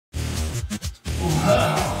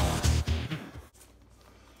Wow.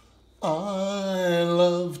 I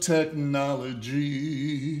love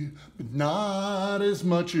technology, but not as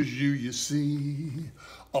much as you see,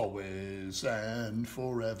 always and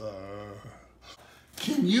forever.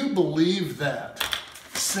 Can you believe that?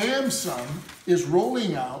 Samsung is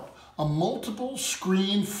rolling out a multiple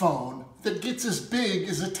screen phone that gets as big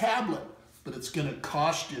as a tablet, but it's gonna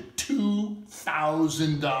cost you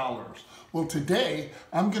 $2,000. Well, today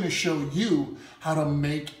I'm gonna show you how to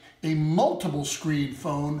make a multiple screen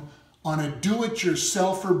phone on a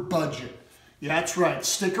do-it-yourselfer budget. Yeah, that's right,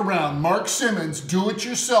 stick around. Mark Simmons,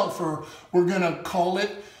 do-it-yourselfer. We're gonna call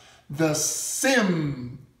it the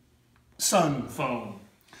Simsung phone.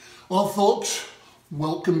 Well, folks,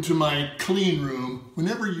 welcome to my clean room.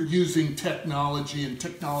 Whenever you're using technology and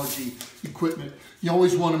technology equipment, you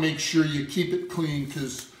always want to make sure you keep it clean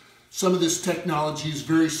because some of this technology is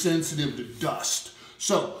very sensitive to dust.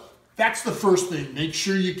 So that's the first thing, make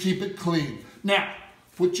sure you keep it clean. Now,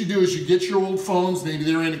 what you do is you get your old phones, maybe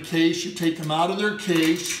they're in a case, you take them out of their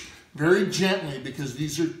case very gently because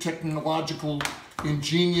these are technological,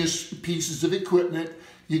 ingenious pieces of equipment.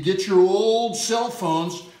 You get your old cell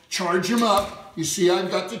phones, charge them up. You see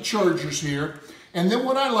I've got the chargers here. And then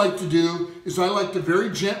what I like to do is I like to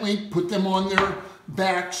very gently put them on their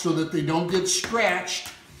back so that they don't get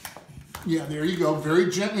scratched. Yeah, there you go. Very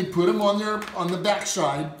gently put them on the back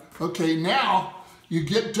side. Okay, now you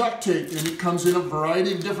get duct tape, and it comes in a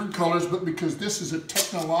variety of different colors, but because this is a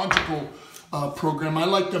technological program, I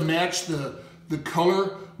like to match the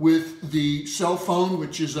color with the cell phone,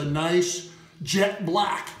 which is a nice jet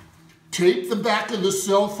black. Tape the back of the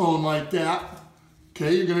cell phone like that.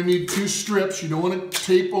 Okay, you're gonna need 2 strips. You don't wanna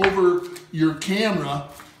tape over your camera.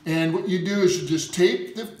 And what you do is you just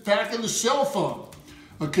tape the back of the cell phone.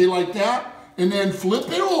 Okay, like that. And then flip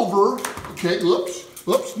it over. Okay, oops,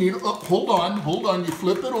 hold on, you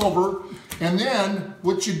flip it over. And then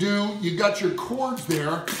what you do, you got your cords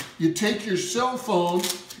there. You take your cell phone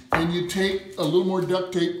and you take a little more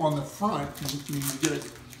duct tape on the front. You get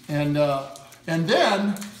it. And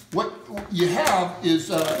then what you have is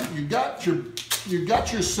you got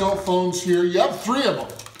your cell phones here. You have 3 of them.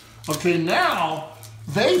 Okay, now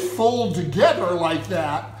they fold together like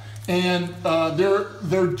that, and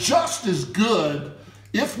they're just as good,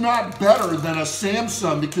 if not better, than a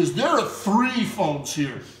Samsung because there are 3 phones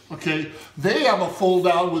here. Okay, they have a fold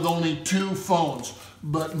out with only 2 phones,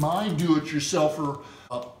 but my do-it-yourselfer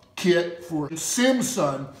kit for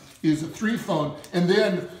Simsung is a 3 phone, and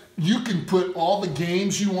then you can put all the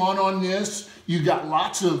games you want on this. You got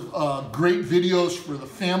lots of great videos for the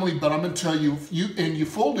family, but I'm gonna tell you, you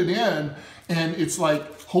fold it in and it's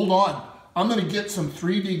like, hold on, I'm gonna get some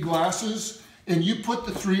 3D glasses, and you put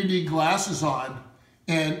the 3D glasses on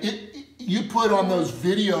and you put on those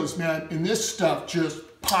videos, man, and this stuff just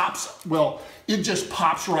pops, well, it just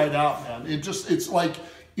pops right out, man. It's like,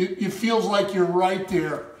 it feels like you're right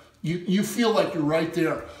there. You feel like you're right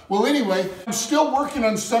there. Well, anyway, I'm still working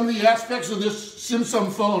on some of the aspects of this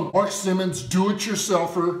Simsung phone. Mark Simmons,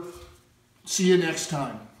 do-it-yourselfer. See you next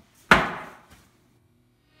time.